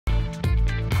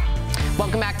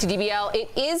Welcome back to DBL.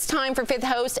 It is time for Fifth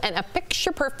Host, and a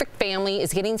picture-perfect family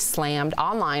is getting slammed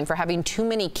online for having too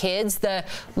many kids. The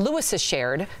Lewises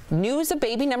shared news of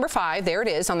baby number 5, there it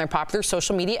is, on their popular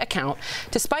social media account.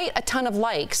 Despite a ton of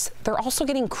likes, they're also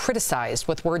getting criticized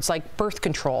with words like birth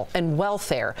control and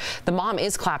welfare. The mom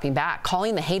is clapping back,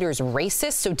 calling the haters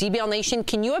racist. So DBL Nation,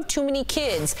 can you have too many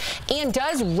kids? And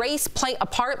does race play a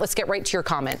part? Let's get right to your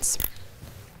comments.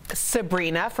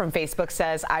 Sabrina from Facebook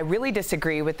says, I really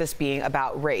disagree with this being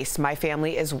about race. My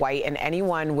family is white, and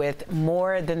anyone with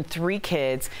more than 3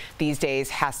 kids these days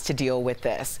has to deal with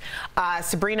this.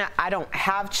 Sabrina, I don't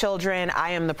have children.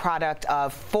 I am the product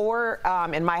of 4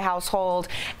 in my household,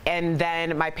 and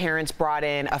then my parents brought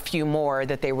in a few more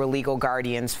that they were legal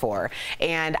guardians for.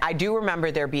 And I do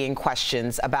remember there being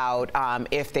questions about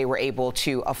if they were able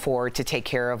to afford to take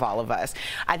care of all of us.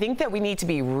 I think that we need to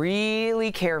be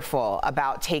really careful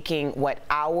about taking what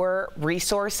our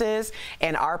resources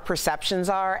and our perceptions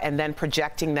are and then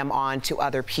projecting them on to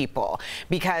other people.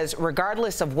 Because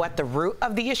regardless of what the root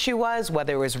of the issue was,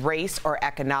 whether it was race or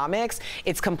economics,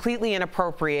 it's completely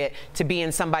inappropriate to be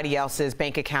in somebody else's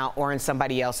bank account or in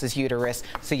somebody else's uterus.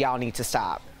 So y'all need to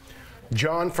stop.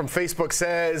 John from Facebook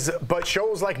says, but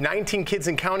shows like 19 Kids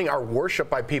and Counting are worshipped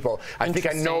by people. I think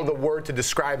I know the word to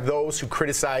describe those who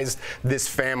criticized this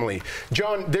family.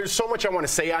 John, there's so much I want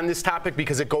to say on this topic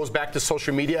because it goes back to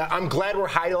social media. I'm glad we're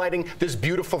highlighting this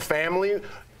beautiful family.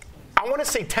 I want to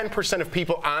say 10% of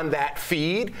people on that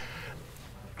feed,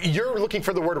 you're looking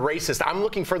for the word racist. I'm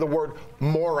looking for the word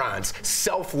morons,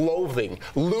 self-loathing,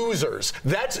 losers.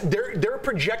 They're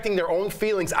projecting their own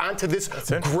feelings onto this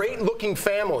great-looking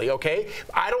family, okay?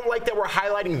 I don't like that we're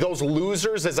highlighting those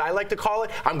losers, as I like to call it.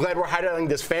 I'm glad we're highlighting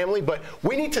this family, but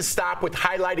we need to stop with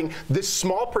highlighting this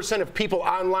small percent of people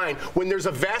online when there's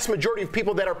a vast majority of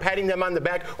people that are patting them on the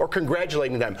back or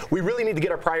congratulating them. We really need to get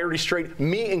our priorities straight,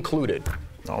 me included.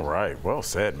 All right, well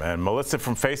said, man. Melissa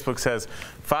from Facebook says,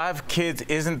 5 kids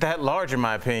isn't that large in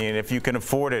my opinion. If you can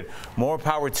afford it, more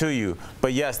power to you.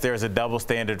 But yes, there's a double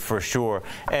standard for sure.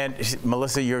 And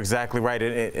Melissa, you're exactly right.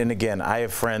 And again, I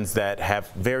have friends that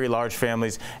have very large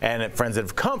families and friends that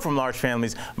have come from large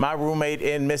families. My roommate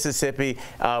in Mississippi,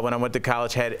 when I went to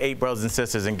college, had 8 brothers and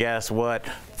sisters, and guess what?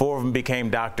 4 of them became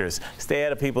doctors. Stay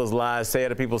out of people's lives, stay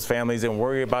out of people's families, and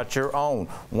worry about your own.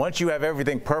 Once you have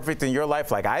everything perfect in your life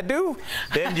like I do,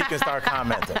 then you can start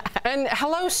commenting. And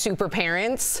hello, super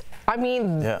parents. I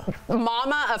mean,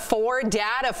 mama of 4,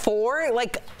 dad of 4,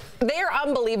 like, they're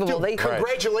unbelievable. Dude,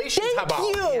 congratulations. Thank How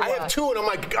about you. I have 2 and I'm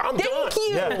like, I'm Thank done.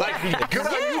 you. Yeah. Like, good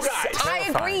on you guys.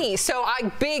 I agree. So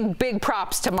big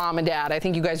props to mom and dad. I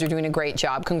think you guys are doing a great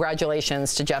job.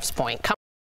 Congratulations to Jeff's point.